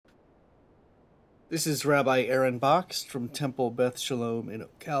This is Rabbi Aaron Box from Temple Beth Shalom in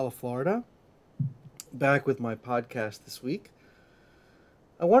Ocala, Florida, back with my podcast this week.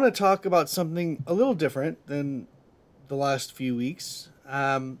 I want to talk about something a little different than the last few weeks.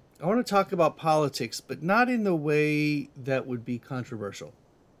 I want to talk about politics, but not in the way that would be controversial.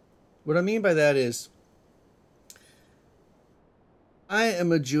 What I mean by that is, I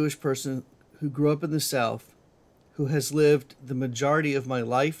am a Jewish person who grew up in the South, who has lived the majority of my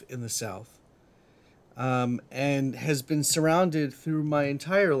life in the South, and has been surrounded through my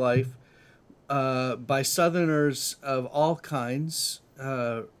entire life by Southerners of all kinds,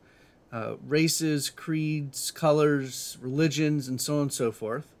 races, creeds, colors, religions, and so on and so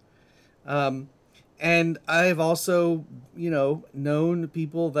forth. Um, and I've also, known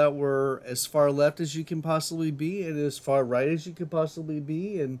people that were as far left as you can possibly be and as far right as you could possibly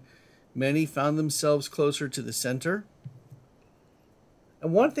be, and many found themselves closer to the center.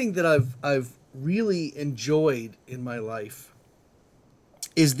 And one thing that I've really enjoyed in my life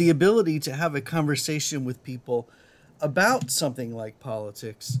is the ability to have a conversation with people about something like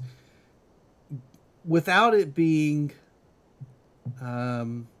politics without it being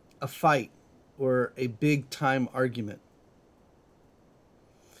a fight or a big time argument.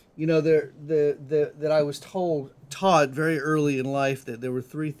 That I was taught very early in life that there were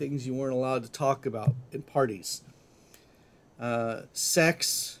three things you weren't allowed to talk about in parties: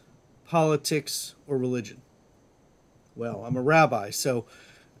 sex, politics, or religion. Well, I'm a rabbi, so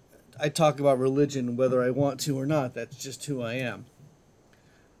I talk about religion whether I want to or not. That's just who I am.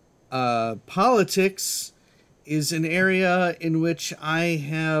 Politics is an area in which I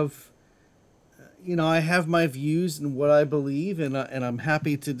have my views and what I believe, and I'm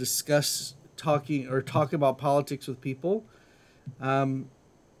happy to discuss talk about politics with people. Um,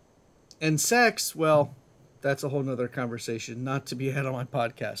 and sex, well, that's a whole nother conversation, not to be had on my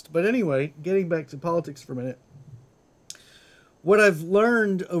podcast. But anyway, getting back to politics for a minute, what I've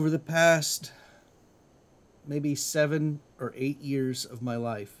learned over the past maybe 7 or 8 years of my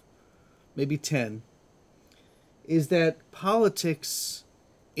life, maybe 10, is that politics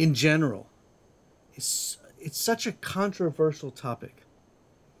in general it's such a controversial topic.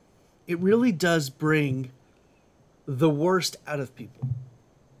 It really does bring the worst out of people.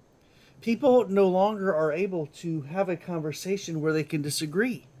 People no longer are able to have a conversation where they can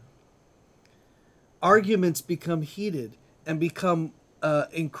disagree. Arguments become heated and become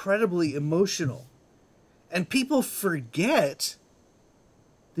incredibly emotional. And people forget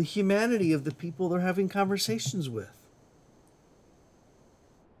the humanity of the people they're having conversations with.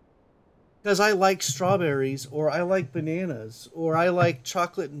 Because I like strawberries, or I like bananas, or I like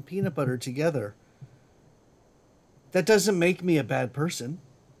chocolate and peanut butter together, that doesn't make me a bad person.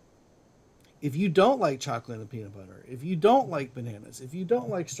 If you don't like chocolate and peanut butter, if you don't like bananas, if you don't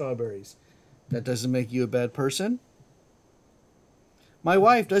like strawberries, that doesn't make you a bad person. My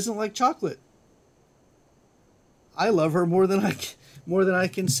wife doesn't like chocolate. I love her more than I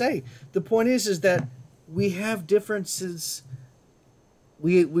can say. The point is that we have differences.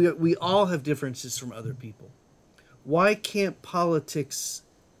 We all have differences from other people. Why can't politics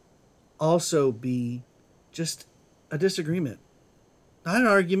also be just a disagreement? Not an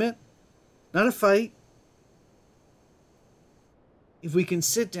argument, not a fight. If we can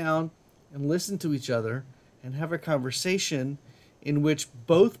sit down and listen to each other and have a conversation in which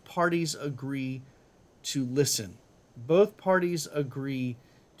both parties agree to listen, both parties agree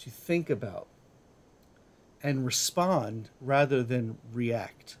to think about and respond rather than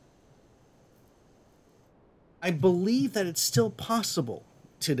react. I believe that it's still possible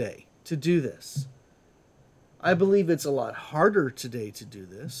today to do this. I believe it's a lot harder today to do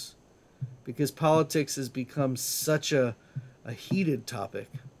this because politics has become such a heated topic.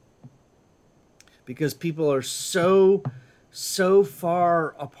 Because people are so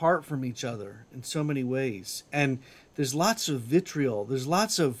far apart from each other in so many ways. And there's lots of vitriol. There's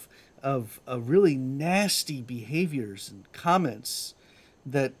lots of really nasty behaviors and comments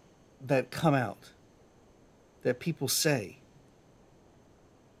that come out, that people say.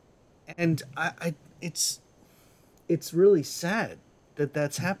 And it's really sad that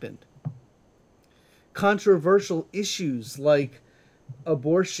that's happened. Controversial issues like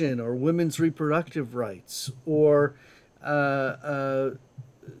abortion or women's reproductive rights or uh, uh,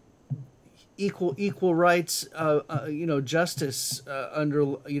 equal rights, justice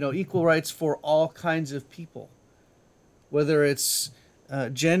under equal rights for all kinds of people, whether it's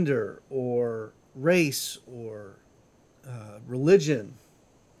gender or race or religion.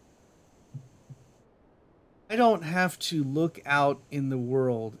 I don't have to look out in the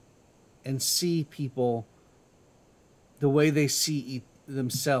world and see people the way they see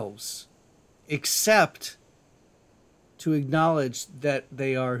themselves except to acknowledge that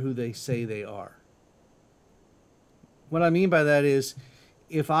they are who they say they are. What I mean by that is,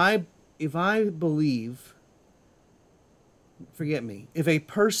 if I believe, forget me, if a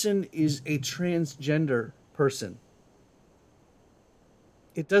person is a transgender person,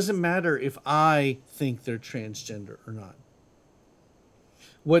 it doesn't matter if I think they're transgender or not.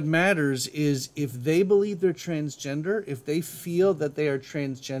 What matters is if they believe they're transgender, if they feel that they are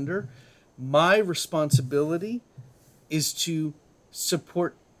transgender, my responsibility is to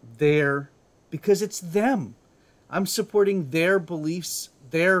support because it's them. I'm supporting their beliefs,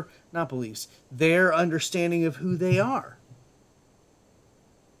 not beliefs, their understanding of who they are.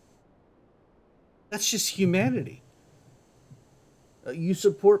 That's just humanity. You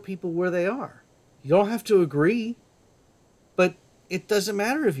support people where they are. You don't have to agree, but it doesn't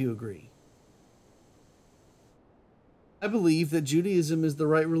matter if you agree. I believe that Judaism is the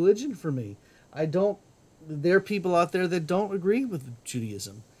right religion for me. There are people out there that don't agree with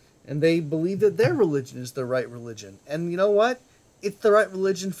Judaism, and they believe that their religion is the right religion. And you know what? It's the right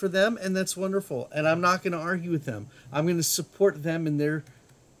religion for them, and that's wonderful. And I'm not going to argue with them. I'm going to support them in their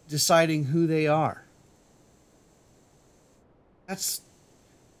deciding who they are. That's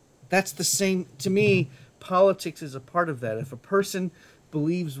the same. To me, politics is a part of that. If a person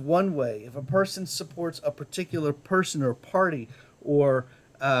believes one way, if a person supports a particular person or party or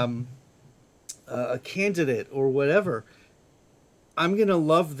a candidate or whatever, I'm going to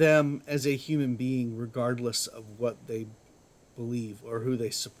love them as a human being regardless of what they believe or who they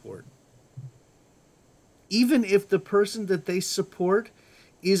support. Even if the person that they support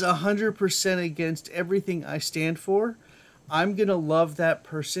is 100% against everything I stand for, I'm going to love that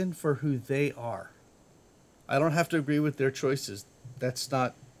person for who they are. I don't have to agree with their choices. That's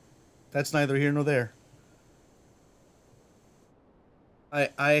neither here nor there.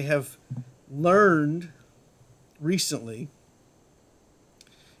 I have learned recently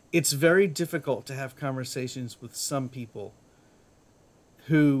it's very difficult to have conversations with some people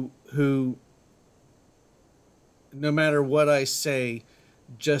who no matter what I say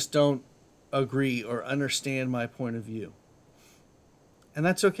just don't agree or understand my point of view. And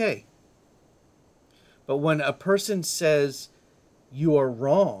that's okay. But when a person says you are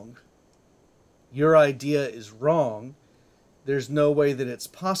wrong, your idea is wrong, there's no way that it's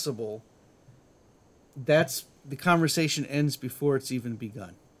possible, the conversation ends before it's even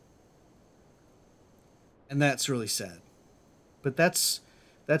begun. And that's really sad. But that's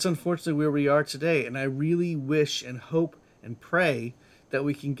unfortunately where we are today. And I really wish and hope and pray that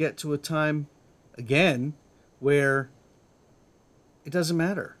we can get to a time again where it doesn't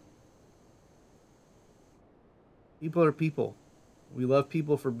matter. People are people. We love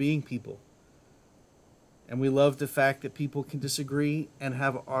people for being people. And we love the fact that people can disagree and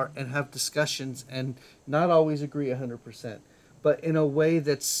have discussions and not always agree 100%, but in a way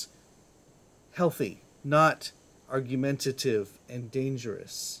that's healthy, not argumentative and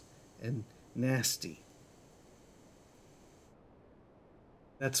dangerous and nasty.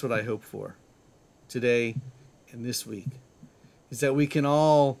 That's what I hope for today and this week, is that we can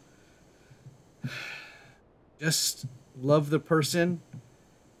all just love the person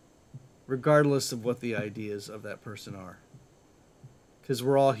regardless of what the ideas of that person are. Because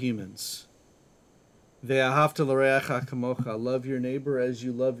we're all humans. Ve'ahavta l'reacha kamocha. Love your neighbor as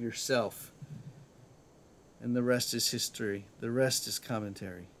you love yourself. And the rest is history. The rest is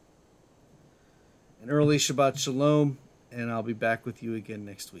commentary. An early Shabbat Shalom, and I'll be back with you again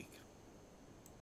next week.